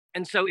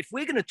And so if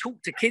we're going to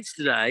talk to kids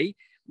today,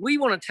 we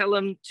want to tell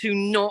them to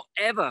not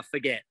ever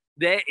forget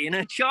their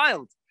inner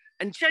child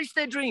and chase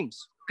their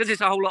dreams, because it's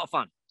a whole lot of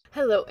fun.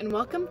 Hello, and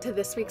welcome to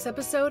this week's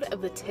episode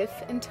of the Tiff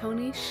and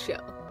Tony Show.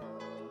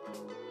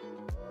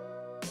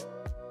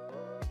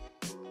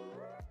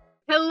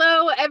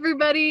 Hello,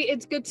 everybody.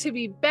 It's good to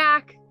be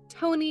back.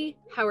 Tony,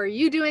 how are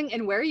you doing,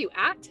 and where are you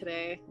at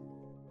today?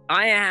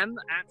 I am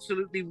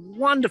absolutely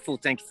wonderful.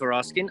 Thank you for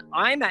asking.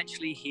 I'm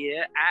actually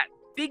here at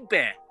Big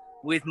Bear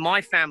with my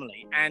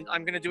family, and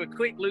I'm going to do a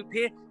quick loop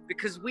here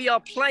because we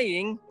are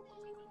playing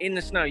in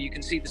the snow. You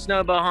can see the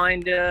snow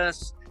behind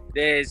us.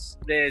 There's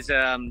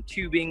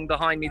tubing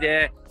behind me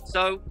there.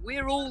 So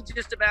we're all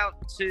just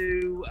about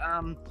to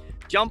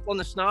jump on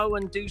the snow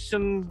and do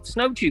some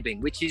snow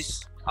tubing, which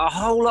is a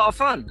whole lot of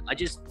fun. I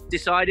just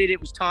decided it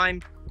was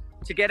time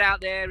to get out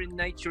there in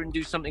nature and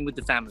do something with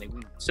the family.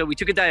 So we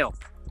took a day off.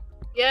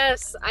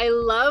 Yes, I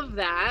love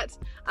that.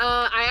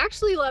 I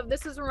actually love,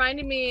 this is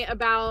reminding me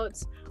about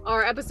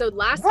our episode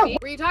last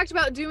week where you talked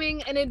about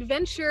doing an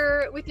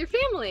adventure with your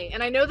family.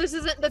 And I know this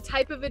isn't the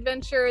type of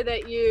adventure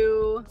that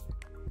you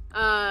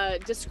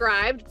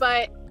described,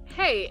 but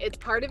hey, it's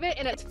part of it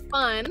and it's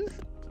fun.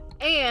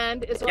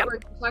 And it's what we're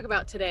going to talk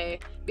about today,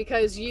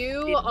 because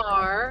you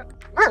are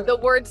the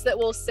words that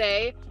we'll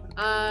say,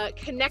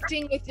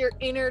 connecting with your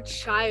inner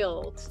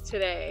child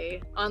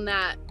today on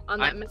that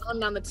mountain,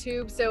 on the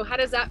tube. So how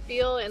does that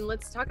feel? And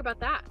let's talk about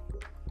that.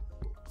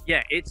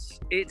 Yeah, it's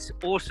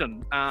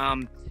awesome.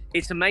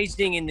 It's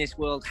amazing in this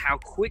world how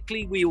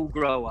quickly we all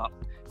grow up,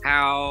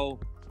 how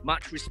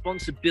much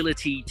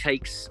responsibility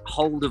takes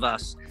hold of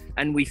us,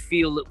 and we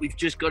feel that we've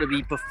just got to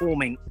be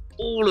performing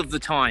all of the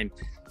time.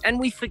 And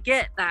we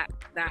forget that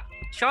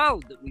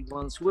child that we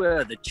once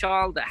were, the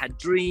child that had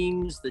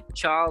dreams, the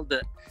child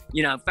that,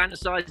 you know,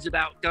 fantasized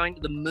about going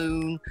to the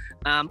moon,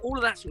 all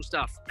of that sort of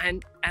stuff.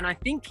 And I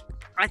think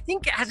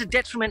it has a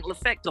detrimental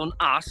effect on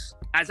us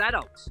as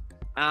adults.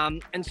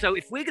 And so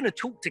if we're going to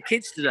talk to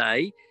kids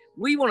today,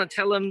 we want to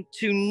tell them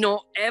to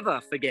not ever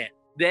forget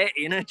their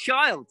inner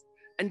child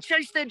and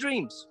chase their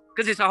dreams,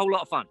 because it's a whole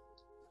lot of fun.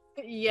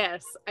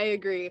 Yes, I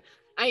agree.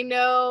 I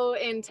know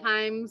in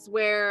times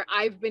where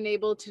I've been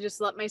able to just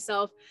let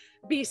myself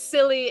be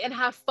silly and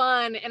have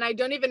fun, and I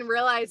don't even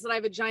realize that I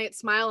have a giant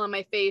smile on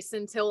my face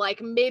until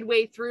like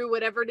midway through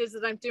whatever it is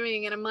that I'm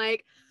doing. And I'm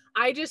like,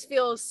 I just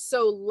feel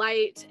so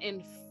light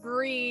and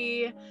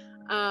free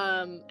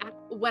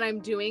when I'm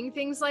doing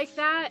things like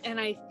that. And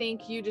I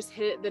think you just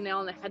hit the nail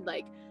on the head.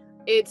 Like,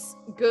 it's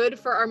good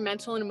for our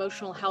mental and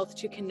emotional health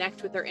to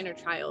connect with our inner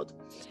child.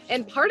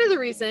 And part of the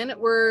reason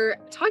we're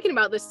talking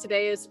about this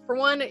today is, for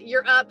one,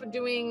 you're up in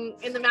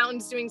the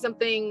mountains doing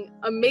something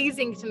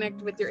amazing to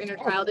connect with your inner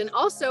child. And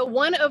also,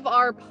 one of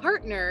our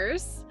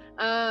partners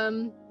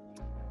tagged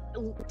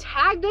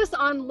us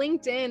on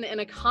LinkedIn in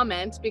a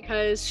comment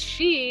because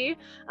she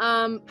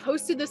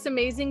posted this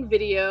amazing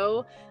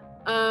video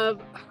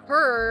of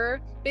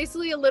her,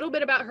 basically a little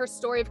bit about her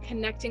story of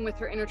connecting with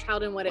her inner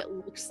child and what it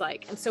looks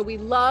like. And so we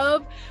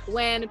love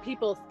when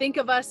people think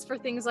of us for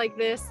things like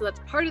this. So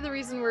that's part of the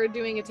reason we're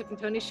doing a Tiff and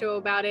Tony show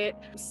about it.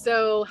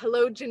 So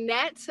hello,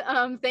 Jeanette.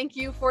 Thank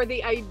you for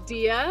the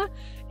idea.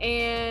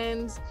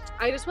 And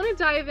I just want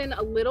to dive in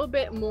a little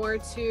bit more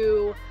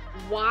to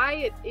why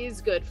it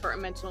is good for our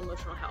mental and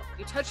emotional health.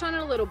 You touched on it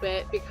a little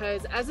bit,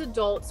 because as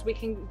adults, we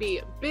can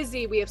be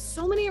busy. We have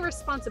so many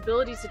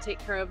responsibilities to take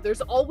care of.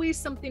 There's always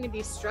something to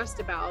be stressed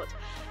about.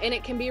 And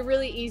it can be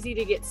really easy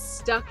to get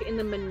stuck in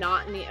the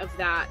monotony of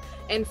that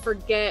and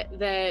forget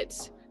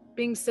that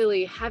being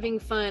silly, having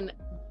fun,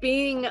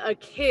 being a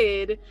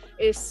kid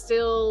is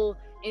still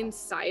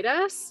inside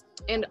us.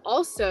 And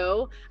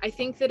also, I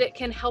think that it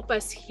can help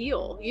us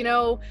heal. You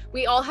know,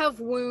 we all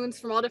have wounds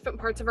from all different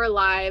parts of our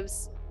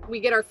lives. We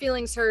get our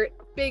feelings hurt,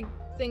 big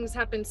things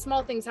happen,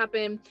 small things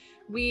happen.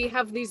 We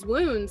have these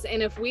wounds.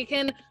 And if we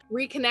can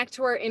reconnect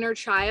to our inner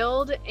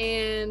child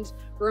and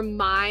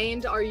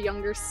remind our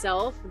younger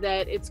self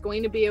that it's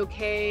going to be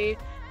okay,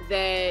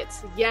 that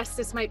yes,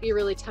 this might be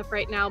really tough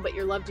right now, but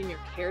you're loved and you're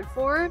cared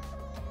for,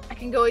 it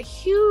can go a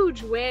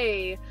huge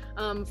way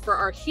for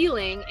our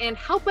healing and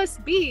help us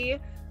be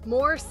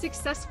more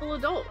successful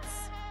adults.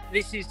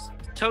 This is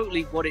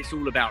totally what it's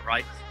all about,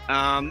 right?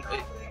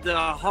 The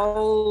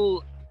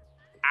whole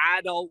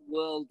adult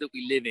world that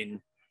we live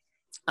in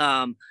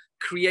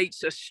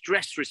creates a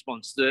stress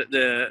response.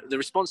 The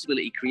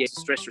responsibility creates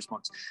a stress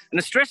response, and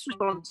the stress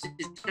response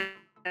is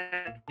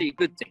a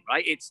good thing,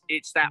 right?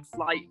 It's that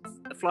flight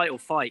or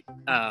fight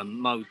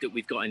mode that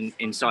we've got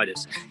inside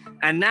us,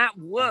 and that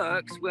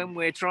works when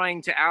we're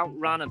trying to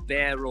outrun a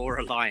bear or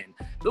a lion.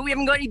 But we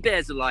haven't got any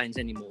bears or lions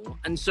anymore,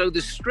 and so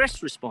the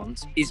stress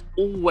response is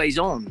always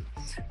on,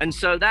 and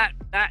so that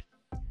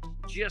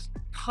just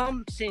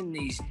pumps in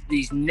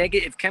these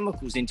negative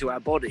chemicals into our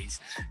bodies,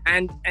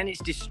 and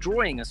it's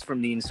destroying us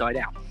from the inside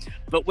out.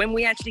 But when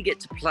we actually get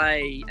to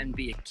play and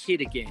be a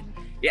kid again,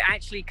 it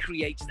actually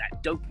creates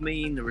that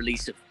dopamine, the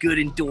release of good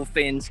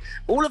endorphins,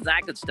 all of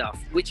that good stuff,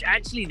 which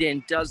actually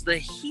then does the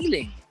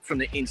healing from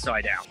the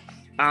inside out.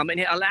 And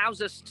it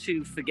allows us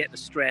to forget the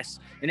stress,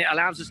 and it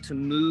allows us to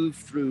move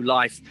through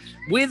life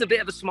with a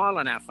bit of a smile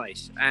on our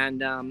face.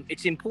 And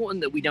it's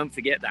important that we don't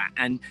forget that.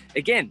 And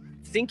again,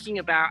 thinking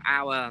about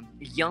our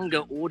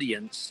younger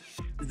audience,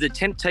 the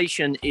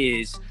temptation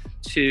is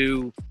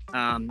to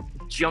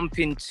jump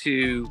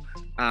into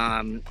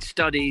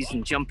studies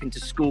and jump into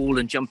school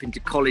and jump into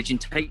college and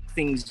take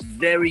things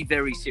very,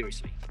 very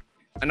seriously.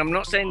 And I'm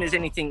not saying there's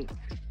anything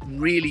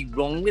really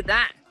wrong with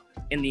that,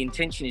 and the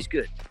intention is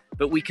good,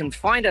 but we can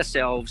find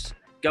ourselves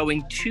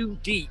going too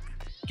deep,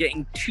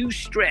 getting too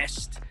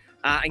stressed,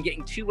 and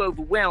getting too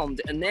overwhelmed,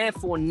 and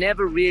therefore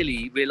never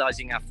really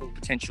realizing our full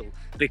potential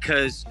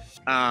because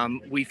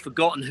we've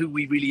forgotten who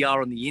we really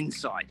are on the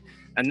inside.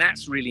 And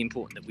that's really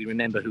important, that we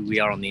remember who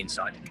we are on the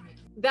inside.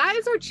 That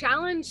is our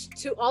challenge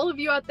to all of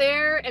you out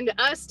there and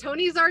to us.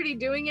 Tony's already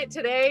doing it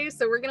today,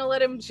 so we're gonna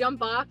let him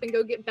jump off and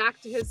go get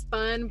back to his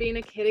fun being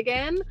a kid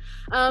again.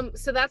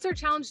 So that's our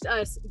challenge to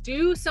us.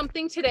 Do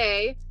something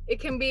today.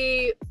 It can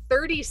be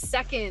 30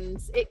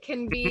 seconds. It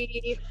can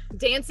be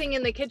dancing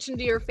in the kitchen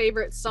to your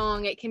favorite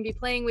song. It can be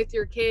playing with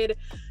your kid.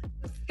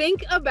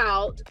 Think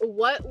about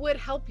what would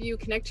help you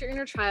connect to your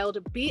inner child.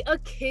 Be a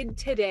kid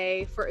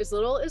today for as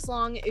little as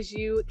long as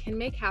you can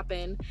make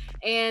happen.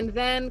 And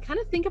then kind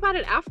of think about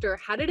it after.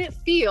 How did it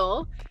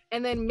feel?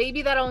 And then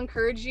maybe that'll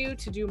encourage you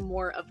to do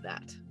more of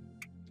that.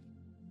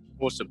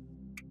 Awesome.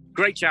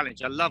 Great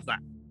challenge. I love that.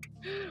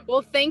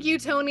 Well, thank you,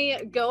 Tony.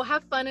 Go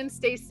have fun and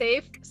stay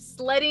safe,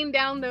 sledding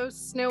down those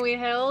snowy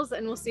hills,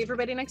 and we'll see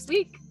everybody next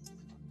week.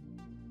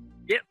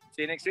 Yep.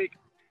 See you next week.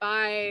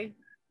 Bye.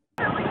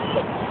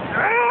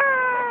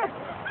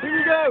 Here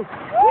we go.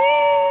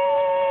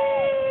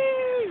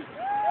 Whee!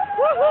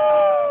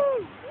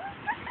 Woohoo!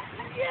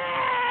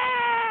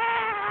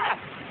 Yeah!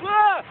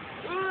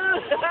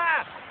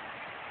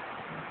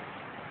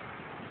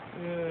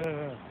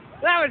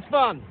 That was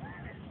fun.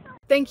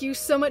 Thank you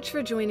so much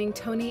for joining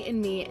Tony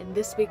and me in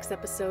this week's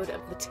episode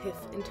of the Tiff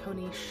and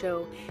Tony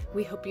Show.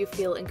 We hope you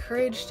feel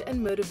encouraged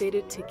and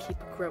motivated to keep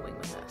growing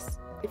with us.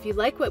 If you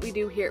like what we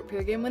do here at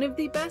PureGame, one of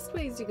the best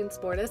ways you can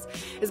support us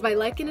is by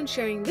liking and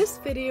sharing this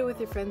video with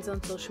your friends on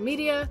social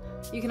media.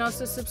 You can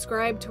also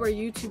subscribe to our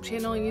YouTube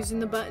channel using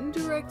the button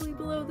directly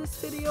below this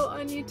video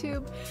on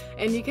YouTube.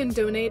 And you can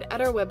donate at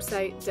our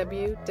website,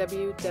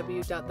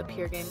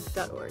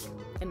 www.thepuregame.org.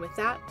 And with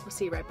that, we'll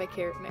see you right back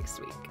here next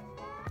week.